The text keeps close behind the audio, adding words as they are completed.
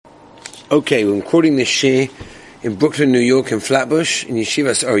Okay, we're quoting this shir in Brooklyn, New York, in Flatbush, in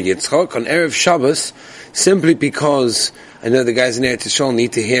Yeshivas Or Yitzchak, on Erev Shabbos, simply because I know the guys in Eretz Yisrael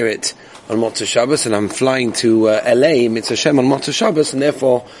need to hear it on Motzei Shabbos, and I'm flying to LA, Mitzvah Shem, on Motzei Shabbos, and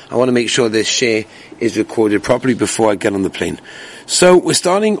therefore I want to make sure this shir is recorded properly before I get on the plane. So we're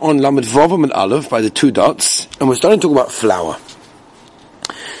starting on Lamed Vav and Aleph by the two dots, and we're starting to talk about flour.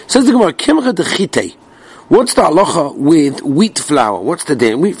 Says the Gemara, Kimcha Dechitei. What's the halacha with wheat flour? What's the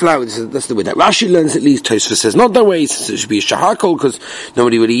din? Wheat flour, that's the way that Rashi learns at least. Tosfos says not that way. It should be a shahakol because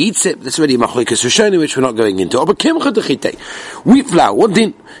nobody really eats it. That's already a machlokes Rishonim, which we're not going into. But kimcha dechitei, wheat flour, what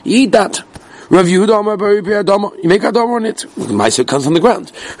din? You eat that. Rav Yehuda Amar Bari Pi Adama, you make Adama on it. The Maisa comes on the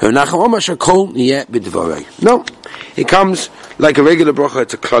ground. Rav Nachman Amar Shakol Niyeh B'Dvarei. No, it comes like a regular bracha.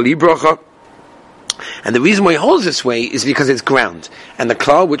 It's a klali bracha. And the reason why he holds this way is because it's ground. And the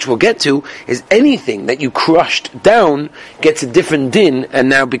klal, which we'll get to, is anything that you crushed down gets a different din and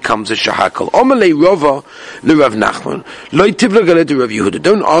now becomes a shahakal. Omalei Rava l'Rav Nachman loy tivla galed Rav Yehuda.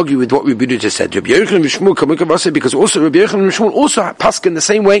 Don't argue with what Rabbi Yehuda just said. Rabbi Yochanan Mishmul Kamukavase, because also Rabbi Yochanan Mishmul also paskin the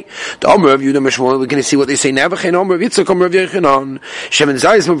same way. The Omer Rav Yehuda Mishmul, we're going to see what they say now. V'chein Omer Rav Yitzchak Omer Rav Yochanan Shemen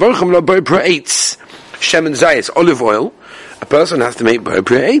Zayis Mevorchim lo Boi Pra Eitz. Shemen Zayis, olive oil. A person has to make Boi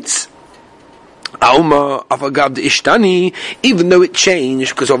Pra Eitz. Alma Afagab Ishtani, even though it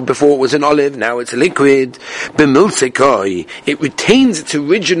changed, because before it was an olive, now it's a liquid, B'milsekai, it retains its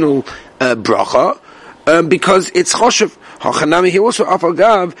original bracha, because it's choshev. Hachanami here also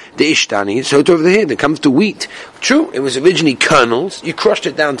Afagav the Ishtani, so over here, it comes to wheat. True, it was originally kernels, you crushed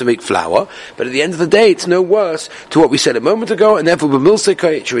it down to make flour, but at the end of the day, it's no worse to what we said a moment ago, and therefore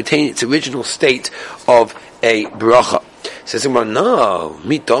B'milsekai, it should retain its original state of a bracha. Says no,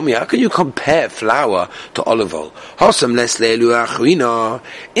 Mitomi, how can you compare flour to olive oil?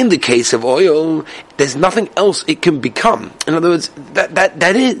 In the case of oil, there's nothing else it can become. In other words,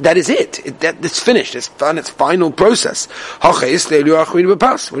 that is it. It's finished. It's done its final process. What do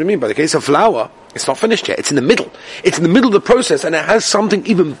you mean? By the case of flour, it's not finished yet. It's in the middle. It's in the middle of the process, and it has something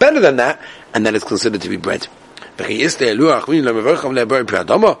even better than that, and that is considered to be bread. That's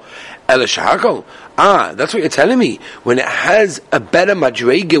what you're telling me. When it has a better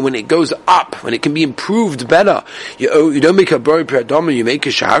madrega, when it goes up, when it can be improved better, you don't make a bori priadama, you make a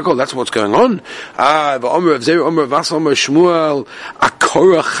shahakol. That's what's going on.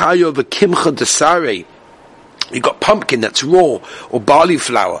 You got pumpkin that's raw, or barley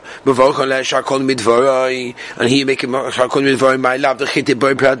flour. And here you make it.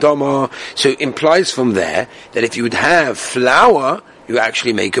 So it implies from there that if you would have flour, you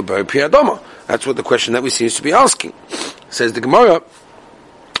actually make a bori priadama. That's what the question that we seems to be asking. Says the Gemara,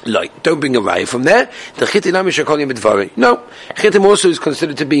 like, don't bring a raya from there. The chitim no, chitim also is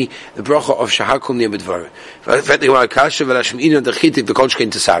considered to be the bracha of shahakol near midvarim.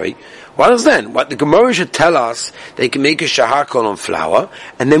 What is then? What the Gemara should tell us, they can make a shahakol on flour,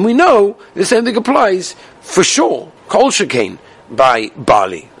 and then we know the same thing applies for sure. Kol shekain by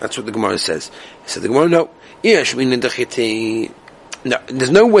barley. That's what the Gemara says. So the Gemara, no. No, there's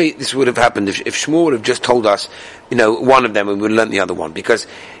no way this would have happened if Shmuel would have just told us, one of them, and we would have learned the other one. Because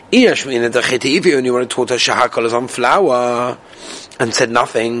if you only would have taught us shahakol is on flour and said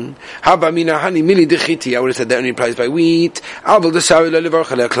nothing, I would have said that only applies by wheat. But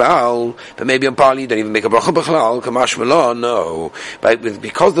maybe on barley, you don't even make a bracha b'chlal. No, but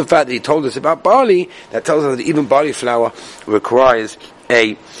because of the fact that he told us about barley, that tells us that even barley flour requires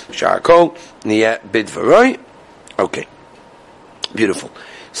a shahakol niyeh bidvaroi. Okay. Beautiful.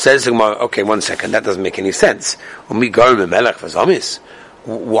 Says the Gemara, okay, 1 second, that doesn't make any sense. Why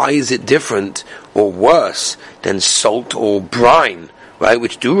is it different or worse than salt or brine, right,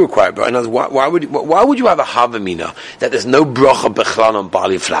 which do require brine? Why would you have a havamina that there's no bracha bechlan on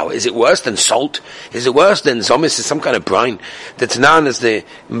barley flour? Is it worse than salt? Is it worse than zomis? Is some kind of brine that's known as the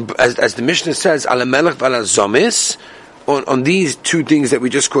Mishnah says, ala melech v'ala zomis, on these two things that we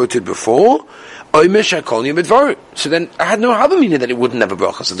just quoted before? So then I had no other meaning that it wouldn't have a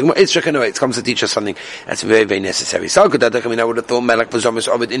bracha. So it comes to teach us something that's very, very necessary. I would have thought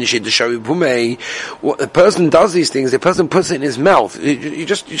the person does these things, the person puts it in his mouth. You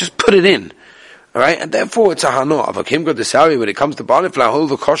just put it in. Alright, and therefore it's a hano. When it comes to barley flour, hold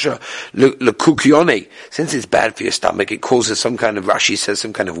the kosher lekukione. Since it's bad for your stomach, it causes some kind of, Rashi says,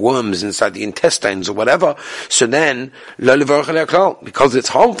 some kind of worms inside the intestines or whatever. So then, because it's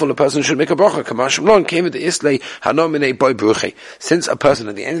harmful, a person should make a bracha. Since a person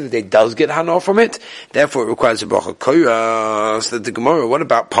at the end of the day does get hano from it, therefore it requires a bracha. Koira, so the Gemara, what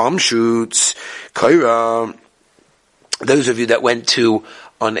about palm shoots? Koira, those of you that went to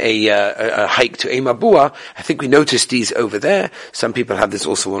on a hike to Mabua. I think we noticed these over there. Some people have this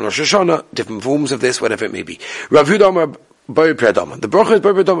also on Rosh Hashanah, different forms of this, whatever it may be. Rav Yehuda Amar Bar Pradama. The bracha is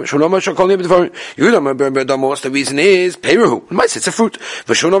Bar Pradama. Shulama Shakal Nibid Var. Yehuda Amar Bar Pradama. What's the reason is Peiruhu. It's a fruit.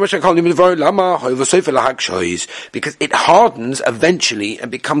 V'Shulama Shakal Nibid Var. Lama Hoyvosayf Lahak Shoyz. Because it hardens eventually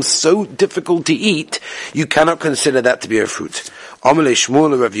and becomes so difficult to eat, you cannot consider that to be a fruit. Amalei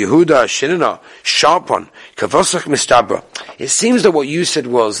Shmuel Rav Yehuda Shinana sharp one. Kavosach Mistabra. It seems that what you said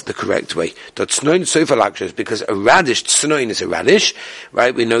was the correct way. That Tznoin Sofa Lakshas, because a radish, Tznoin is a radish,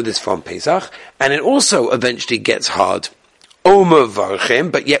 right? We know this from Pesach, and it also eventually gets hard. Omer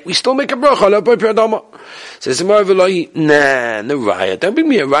Varchem, but yet we still make a bracha. Says the Marveloi, nah, no raya. Don't bring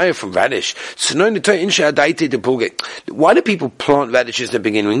me a raya from radish. Why do people plant radishes in the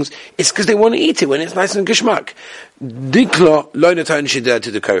beginnings? It's because they want to eat it when it's nice and geschmack.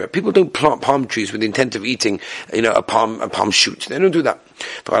 People don't plant palm trees with the intent of eating, a palm shoot. They don't do that.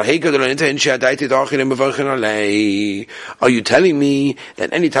 Are you telling me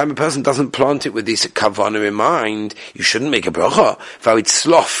that any time a person doesn't plant it with this kavanah in mind, you shouldn't make a bracha? For it's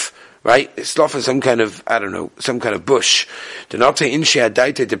slough, right? Slough is some kind of bush. Do not say insha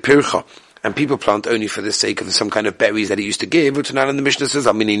daite de pircha. And people plant only for the sake of some kind of berries that he used to give. Utanan in the Mishnah says,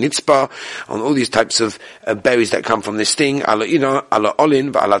 Amini Nitzpa, on all these types of berries that come from this thing, ala ina, ala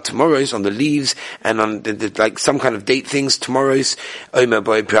olin, ala tomorrows, on the leaves, and on like some kind of date things, tomorrows, omer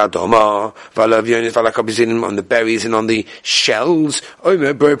boy priadoma, vala vyonis, vala kabizinim, on the berries and on the shells,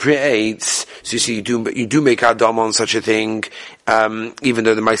 omer boy priates. So you see, you do make adama on such a thing, even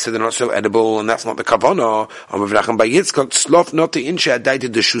though the mice are not so edible, and that's not the kavanah. Slof not the insha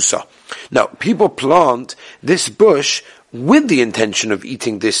dated the shusa. Now, people plant this bush with the intention of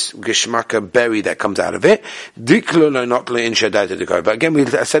eating this geshmaka berry that comes out of it. But again,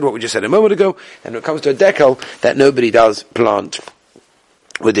 I said what we just said a moment ago, and when it comes to a decal, that nobody does plant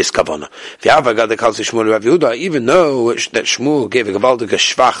with this kavanah. Even though that Shmuel gave a gavaldige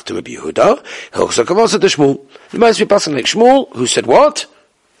shvach to Rabbi Yehuda, it must be passing like Shmuel, who said what?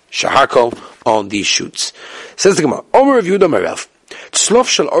 Shahako on these shoots. Says the Gemara, Omer Rabbi Yehuda Merav. Tzlof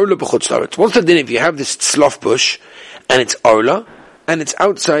shel orla b'chutz la'aretz. What's the din if you have this tzlof bush, and it's orla, and it's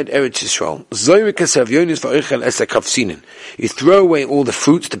outside Eretz Yisrael? You throw away all the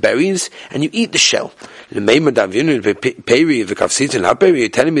fruits, the berries, and you eat the shell. You're telling me that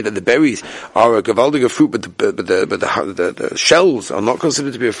the berries are a gavaldige fruit, but the shells are not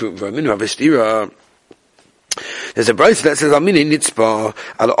considered to be a fruit. There's a brayso that says, Amini Nitzpa,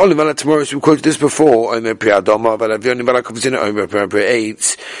 ala olim ala tomorrow, we quoted this before, Omer Priadoma, vala Vyonim vala Kavzina, Omer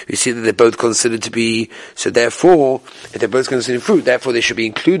Priates. We see that they're both considered to be, so therefore, if they're both considered fruit, therefore they should be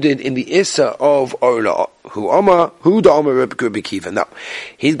included in the Issa of Orla. Who the Omer Rabbi Kiva. Now,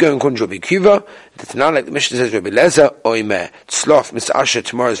 he's going according to Rabbi Kiva, that's not like the Mishnah says, Rabbi Lezer, Omer, Tzlof, Mr. Asher,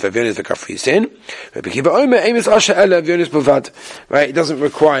 tomorrow's Vyonis v'Kafrisin. Rabbi Kiva, Omer, Emes Asher, Ela, Vyonis Bavad. Right, it doesn't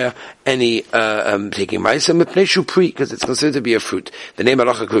require any, taking Maisa, because it's considered to be a fruit. The name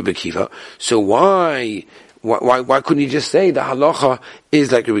halacha Rabbi Kiva. So why couldn't he just say the halacha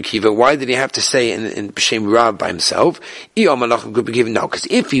is like Rabbi Kiva? Why did he have to say in B'Shem Rab by himself? No, because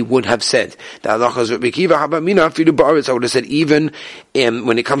if he would have said the halacha is Rabbi Kiva, I would have said even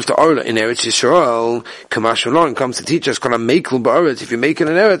when it comes to Orla in Eretz Yisrael, Kamash Malon comes to teach us, if you make it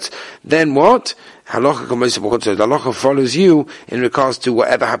in Eretz, then what? The halacha follows you in regards to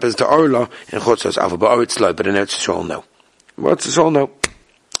whatever happens to Orla in Chotzos, but in Eretz Yisrael, no. Eretz Yisrael, no.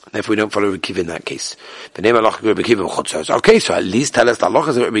 Therefore, we don't follow Rabbi Kiva in that case. The name of Rabbi Kiva Chotzos. Okay, so at least tell us the halacha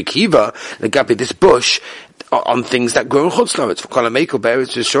of Rabbi Kiva, like this bush, on things that grow in Chotzos. For Kalamekel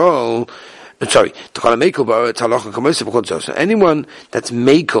Eretz Yisrael, sorry, to Kalamekel Eretz halacha kamosav Chotzos. So anyone that's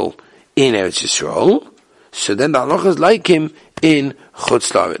mekel in Eretz Yisrael, so then the halacha is like him in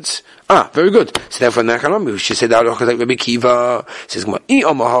Chutz La'aretz. Very good. So therefore, we should say the halacha is like Rabbi Kiva. Says, no,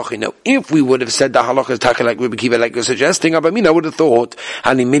 if we would have said the halacha is like Rabbi Kiva, like you're suggesting, I would have thought,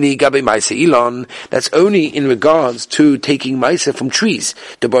 that's only in regards to taking maisa from trees.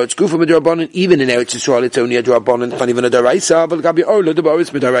 Even in Eretz Yisrael, it's only a drabanan, it's not even a daraisa,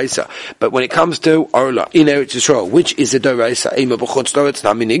 but when it comes to Orla in Eretz Yisrael, which is a daraisa,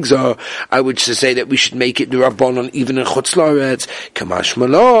 I would say that we should make it drabanan even in Chutz La'aretz. Kamash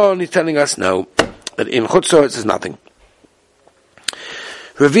Malon, he's telling us no, that in Chutz La'aretz is nothing.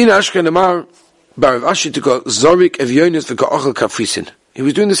 Ravina Ashken Amar Barav Ashi to go Zorik Evyonis v'Ka'achal Kafrisin. He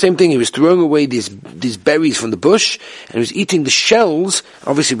was doing the same thing. He was throwing away these berries from the bush, and he was eating the shells.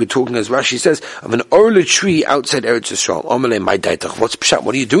 Obviously, we're talking, as Rashi says, of an orla tree outside Eretz Yisrael. Omelei my daitach. What's pshat?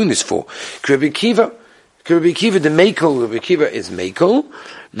 What are you doing this for? Rabbi Kiva. Rabbi Akiva the Mekel, Rabbi Akiva is Mekel.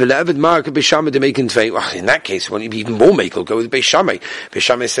 V'le'avid Mark Beis Shammai the Mekel Tvei. Well, in that case, why don't you be even more Mekel? Go with Beis Shammai. Beis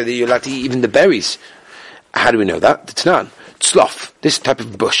Shammai said that you're allowed to eat even the berries. How do we know that? The Tanan. Tzlof, this type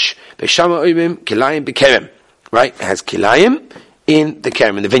of bush. Beis Shammai oimim kilayim bekerem. Right? It has kilayim in the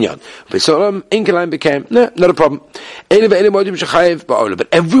kerem, in the vineyard. Beis Olam in kilayim bekerem. No, not a problem. But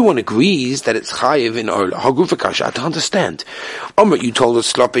everyone agrees that it's chayiv in orla. Hagufa kasha. I don't understand. You told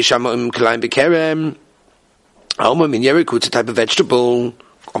us tzlof Beis Shammai oimim kilayim bekerem. Alma min yeriku, it's a type of vegetable.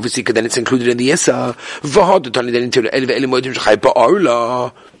 Obviously, because then it's included in the Yesa. V'had, then into the Elve Modim Shachai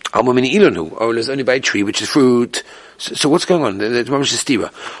Ba'orla. Alma min ilonu. Orla is only by a tree, which is fruit. So what's going on? The mamish is stira.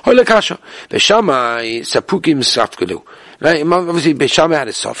 Hola kasha. Beis Shammai sapukim safkelu. Right? Obviously, Beis Shammai had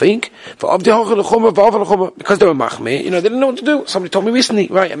a suffix. Because they were machmeh, they didn't know what to do. Somebody told me recently,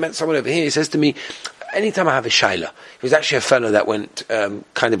 right? I met someone over here. He says to me, anytime I have a shaila, he was actually a fellow that went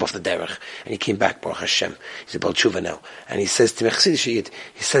kind of off the derech, and he came back, Baruch Hashem. He's a Baal Tshuva now, and he says to me, he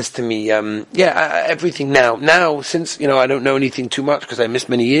says to me, everything now since I don't know anything too much because I missed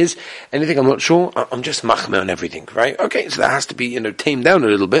many years, anything I'm not sure, I'm just machmeh on everything, right? Okay, so that has to be tamed down a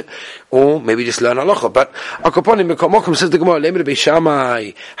little bit, or maybe just learn halacha. But Akoponim Mekomokum says the Gemara, Lemer Beis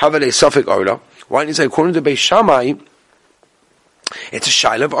Shammai Havale Safek Orla. Why don't you say according to Beis Shammai? It's a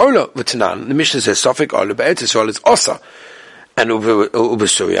shaila of orla v'tanan. The Mishnah says Safek orla be'eretz Yisrael is osa, and over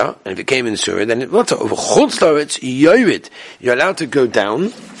Syria. And if it came in Syria, then it what's over chutz la'aretz yored. You're allowed to go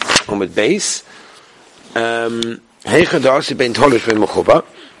down on the base. Heicha da'asi bein tolish bein mechuba,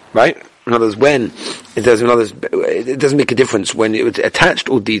 right? In other words, when it doesn't make a difference when it's attached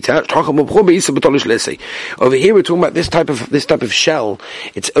or detached. Over here we're talking about this type of shell.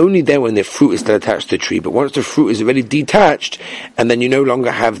 It's only there when the fruit is still attached to the tree. But once the fruit is already detached, and then you no longer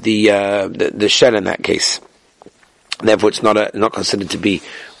have the shell in that case. Therefore, it's not considered to be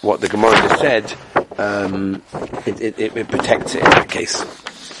what the Gemara just said. It protects it in that case.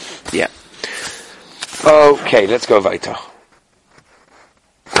 Yeah. Okay, let's go weiter.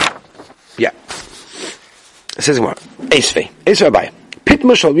 Yeah. It says what? Esvei Abai.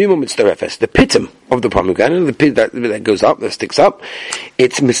 Pitma shalmimu mitzdarefes. The pitum of the pomegranate, the pit that goes up, that sticks up,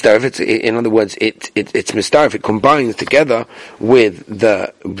 it's mitzdaref. In other words, it's mitzdaref. It combines together with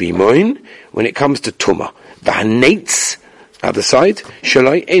the rimoin when it comes to tuma. The hanates other side,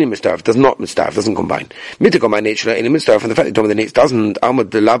 shalai ain't mistarf, does not mistarf, doesn't combine. Mitakombinate shalai ain't mistarf, and the fact that the nates doesn't,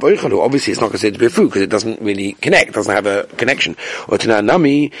 obviously it's not considered to be a food, because it doesn't really connect, doesn't have a connection. Or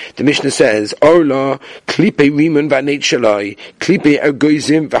Tananami, the Mishnah says, Orla, klipe riman v'nate shalai, klipe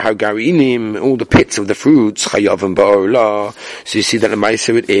ergoizim v'hargarinim, all the pits of the fruits, chayavim ba'orla. So you see that the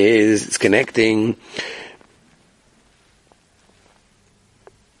Ma'aser it's connecting.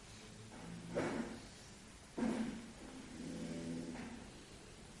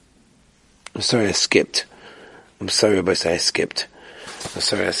 I'm sorry I skipped. I'm sorry I skipped.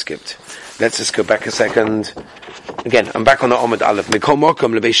 Let's just go back a second. Again, I'm back on the Omid Aleph. Mikol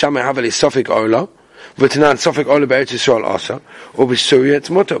Mokum leBeis Shammai haveli Safek Orla, v'tanan Safek Orla be'Eretz Yisrael asa, or b'Syria it's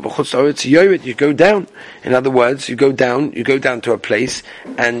Mutter, b'chutz la'aretz yored. You go down. In other words, you go down to a place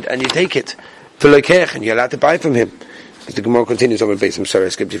and you take it. V'lekech, and you're allowed to buy from him. As the Gemara continues on the base, I'm sorry I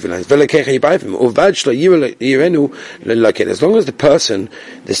skipped a few lines. You buy from him. As long as the person,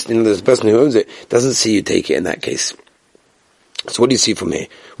 the person who owns it, doesn't see you take it in that case. So what do you see from here?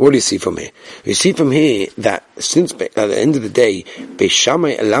 You see from here that since at the end of the day, Beis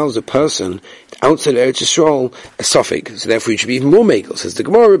Shammai allows a person outside Eretz Yisrael a suffix, so therefore you should be even more megal. Says the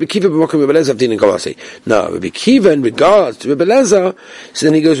Gemara, Rabbi Kiva b'mokum Rabbi Elazar v'din and Galasi. No, Rabbi Kiva in regards to Rabbi Elazar, so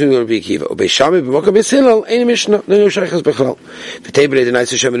then he goes with Rabbi Kiva. Beis Shammai b'mokum Beis Hillel, ain't a Mishnah, no shaychas b'chlal. V'teibrei the nice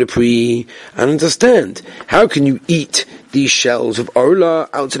Hashem and the pri. And understand, how can you eat these shells of Orla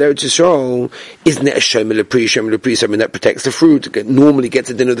outside Eretz Yisrael? Isn't it a Shem Lepri, something that protects the fruit, normally gets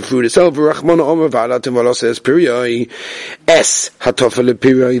at the end of the fruit itself? S, Hatofa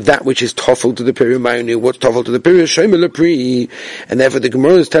Lepiri, that which is toffel to the Piri, what's toffel to the Piri? Shem Lepri. And therefore the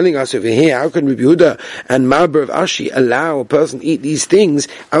Gemara is telling us over here, how can Rabbi Yehuda and Marber of Ashi allow a person to eat these things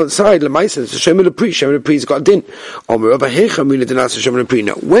outside Lemaisa? So Shem Lepri's got a din. Now,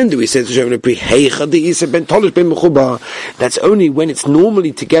 when do we say Shem Lepri? Heicha de'isa ben tolish ben mechuba. That's only when it's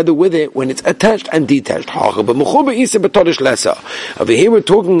normally together with it, when it's attached and detached. Over here we're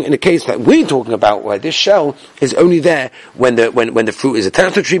talking in a case that we're talking about where this shell is only there when the fruit is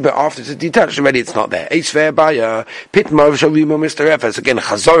attached to the tree, but after it's detached already it's not there. Again, Chazorah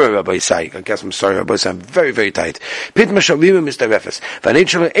Rabbi Isai. I guess I'm sorry Rabbi Isai, I'm very, very tight. Pitma Shavima Mr. Refes.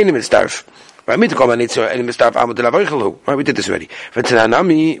 Vanechel Enim Starf. Right, we did this already.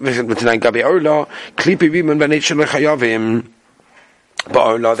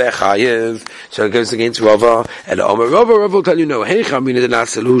 So it goes against Rava, and Rava will tell you no.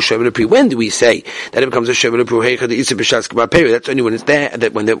 When do we say that it becomes a shemen lepru? That's only when it's there,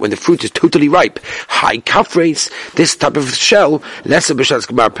 that when the fruit is totally ripe. High kafres, this type of shell, lesser b'shas.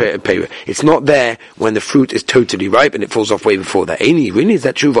 It's not there when the fruit is totally ripe and it falls off way before that. Really, is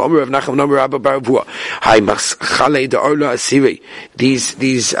that true?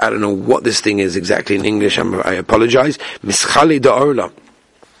 These I don't know what this thing is exactly in English. I apologize. Mischale da'orla.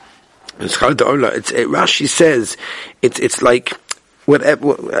 Rashi says it's like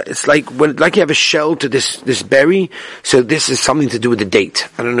whatever. It's like like you have a shell to this berry. So this is something to do with the date.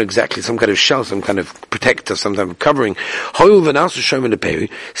 I don't know exactly, some kind of shell, some kind of protector, some kind of covering.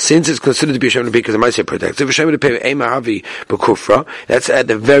 Since it's considered to be a shemen because it might say protector. That's at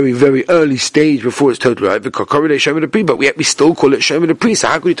the very very early stage before it's totally right. But we still call it shemen. So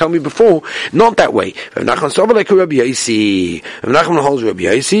how could you tell me before? Not that way. Like Rabbi Yosi.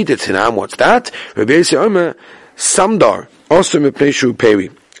 What's that? Rabbi Yosi Samdar. Also,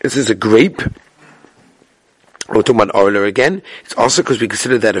 this is a grape. We're talking about orla again. It's also because we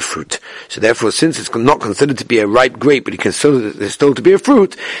consider that a fruit. So therefore, since it's not considered to be a ripe grape, but you consider it still to be a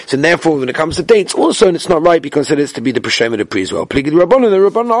fruit, so therefore, when it comes to dates, also, and it's not ripe, you consider it to be the Peshem of the Pri as well. The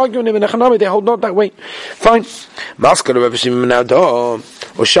Rabbanan argue in Echanami, they hold not that way. Fine. Maskal Rav Shimon now,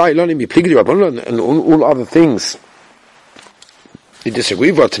 or Shai Lonim, Pligi the Rabbanan, and all other things. They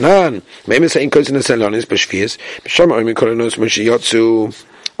disagree with Tanan. Maybe saying Kosin and Salonis, Bashfias, Bashama Omi Kolonos Mashiyotsu,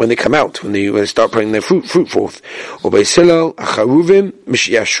 when they come out, when they start putting their fruit forth. Or by Silal, Acharuvim,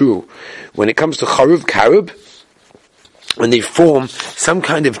 Mishiyashu. When it comes to Charuv, Karib, when they form some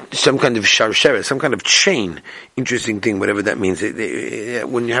kind of sharshera, some kind of chain, interesting thing, whatever that means.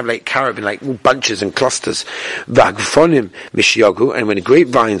 When you have like carob in like bunches and clusters, vagfonim mishiyagu, and when the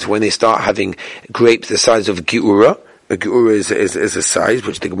grapevines, when they start having grapes the size of geura. A geura is a size,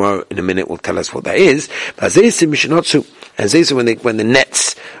 which the Gemara in a minute will tell us what that is. And when the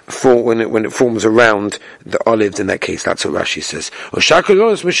nets fall, when it forms around the olives, in that case, that's what Rashi says.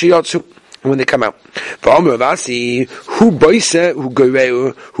 When they come out. Who boise, who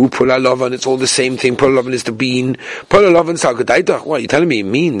goreu, who pulalavan, it's all the same thing. Pulalavan is the bean. Pulalavan salgadaita. What are you telling me? It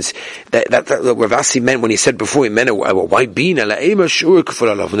means that what Ravasi meant when he said before, he meant a white bean. No,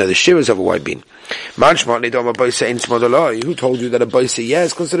 the shears of a white bean. Who told you that a boise,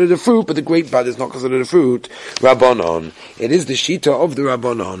 is considered a fruit, but the grape bud is not considered a fruit? Rabbanon. It is the shita of the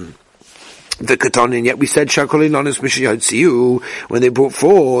Rabbanon. The katan, and yet we said shakolin honest mishiyotziu when they brought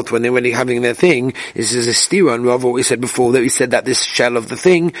forth, when they were having their thing. This is a stira, and Rav always said before that we said that this shell of the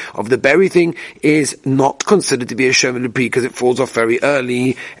thing, of the berry thing, is not considered to be a shemen lepri because it falls off very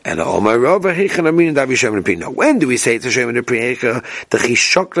early. And my Rav heichan that be shemen lepri. Now, when do we say it's a shemen lepri? The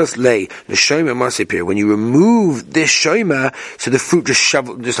chishoklas lay the shomer masipir. When you remove this shomer, so the fruit just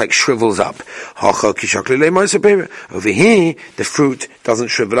shrivels up. Over here, the fruit doesn't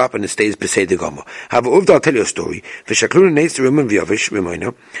shrivel up and it stays beside. Have I'll tell you a story. And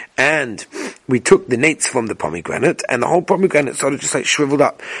we took the nates from the pomegranate, and the whole pomegranate started just like shriveled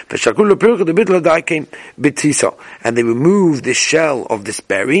up. And they removed the shell of this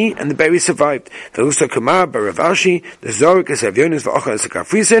berry, and the berry survived. The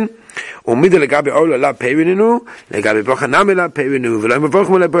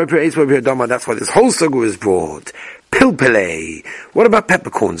that's why this whole sugar is brought. Pilpele. What about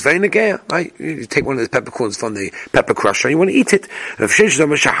peppercorns? Very negaya, right? You take one of those peppercorns from the pepper crusher and you want to eat it. Make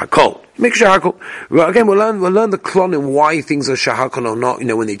shahakol. Well, again, we'll learn the klon and why things are shahakol or not,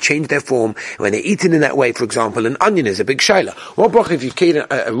 when they change their form, when they eat it in that way. For example, an onion is a big shaila. What bracha if you eat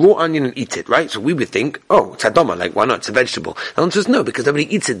a raw onion and eat it, right? So we would think, it's adoma, like why not? It's a vegetable. The answer is no, because nobody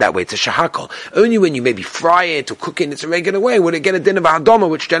eats it that way. It's a shahakol. Only when you maybe fry it or cook it, it's a regular way. When it get a din of adoma,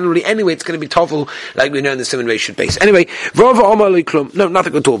 which generally anyway, it's going to be toffel, like we know in the Simon Reish base. Anyway, Rava Omar Klum, no,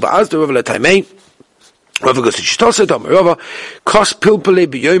 nothing at all. But as the Rava Letaimei, Rava goes to Shitosa, Rava, Kos Pilpele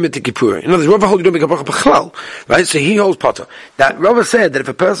B'Yom Kippur. In other words, Rava holds you don't make a bracha b'chlal, right? So he holds potter. That Rava said that if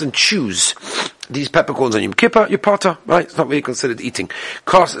a person chews these peppercorns on Yom Kippur, you're potter, right? It's not really considered eating.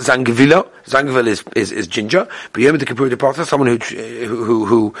 Kos Zangvila is ginger. B'Yom Kippur the potter, someone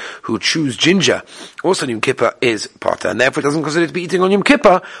who chews ginger, also on Yom Kippur is potter, and therefore it doesn't consider to be eating on Yom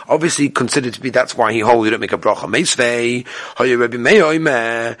Kippur. Obviously considered to be. That's why he holds you don't make a bracha. Meisvei Hoye Rebbe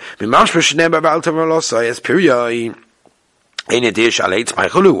Meoime Mimash B'Shnei B'Altam Rolosai Es Piriyai.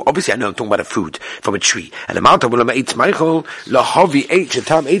 Obviously, I know I'm talking about a fruit from a tree. And the mountain will eat Michael, Lahavi H, a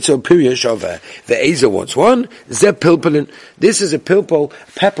tam H, so period shava. The Aza wants one, Zeb Pilpelin. This is a pilpul,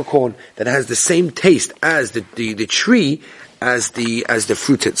 peppercorn, that has the same taste as the tree, as the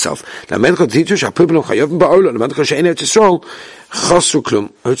fruit itself. Now, Eretz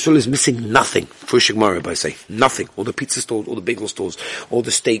is missing nothing. Frushik Mara, I say nothing. All the pizza stores, all the bagel stores, all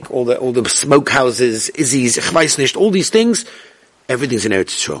the steak, all the smokehouses, Izzy's, Chweisnisht, all these things. Everything's in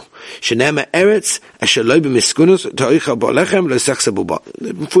Eretz Yisrael. Shenema Eretz asher lo b'miskunus to'icha ba'alechem lo sechsebu ba.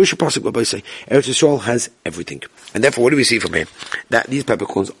 Frushik pasuk, I say Eretz Yisrael has everything, and therefore, what do we see from here? That these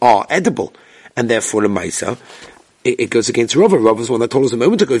peppercorns are edible, and therefore the Maisa. It goes against Rava. Rava's one that told us a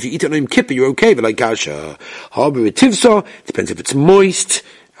moment ago, if you eat it on Yom Kippur, you're okay. But like Kasha, ha b'retivsa, depends if it's moist.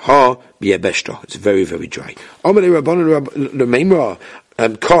 Ha b'yebeshta, it's very, very dry. Amalei Rabbanan l'meimra,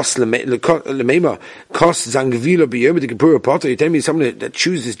 cost l'meimra, cost zangvila b'yom d'kipura potter. You tell me someone that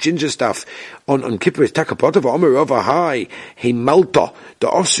chooses ginger stuff on Kippur is takapota. V'amar Rava hai he malta the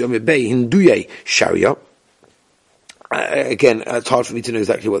osya mebei hinduye sharia. Again, it's hard for me to know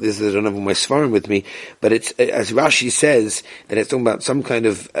exactly what this is. I don't have all my svarim with me, but it's, as Rashi says, that it's talking about some kind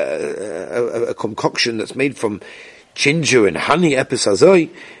of a concoction that's made from ginger and honey,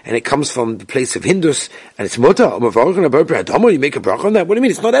 epis, and it comes from the place of Hindus, and it's mutter. You make a bracha on that? What do you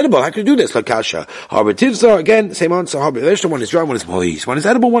mean? It's not edible. How can you do this? Like kasha. Harbor tivza, again, same answer. Harbor veshta, one is dry, one is moist. One is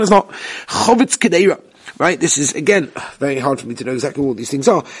edible, one is not. Chovitz kedeira. Right, this is, again, very hard for me to know exactly what these things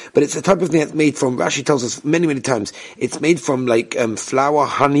are, but it's a type of thing that's made from, Rashi tells us many, many times, it's made from like flour,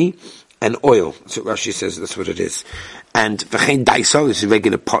 honey, and oil. That's what Rashi says, that's what it is. And v'chein daisa, this is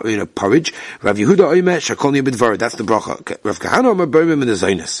regular porridge. Rav Yehuda oimer shakol nibidvar, that's the bracha. Rav Kahana omer boimim in the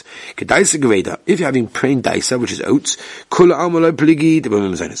zaynis. Kedaisa gereda, if you're having plain daisa, which is oats, kula amaloi pligi, the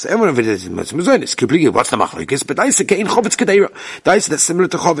boimim zaynis. Everyone of it is zaynis. Kipligi, what's the machlokes? But daisa kein chovetz kedeira. Daisa, that's similar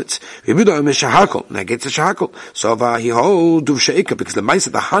to chovetz. Yehuda oimer shahakol, now gets the shahakol. So he hold duv she'ika, because the mice,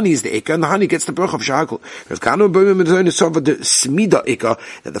 the honey is the ikka, and the honey gets the bracha of shahakol. Rav Kahana omer boimim in the zaynis, so the smida ikka,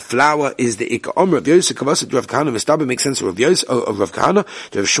 that the flour is the ikka. Omer Rav Yosef kavasat Rav Kahana mistaba makes sense of Rav Yosef, of Rav Kahana,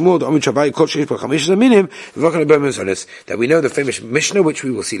 to Rav Shmuel, the Omid Shavai, Kol Sheish B'Chamish Zaminim, that we know the famous Mishnah, which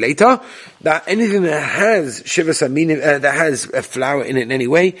we will see later, that anything that has Shivas Aminim, that has a flour in it in any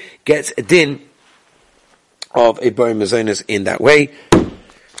way, gets a din of a Boim Mazonis in that way.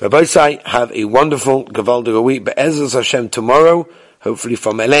 Rabbi Sai, have a wonderful Gavaldig week. Be'ezras Hashem tomorrow, hopefully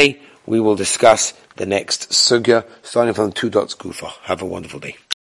from LA, we will discuss the next sugya, starting from 2 Gufa. Have a wonderful day.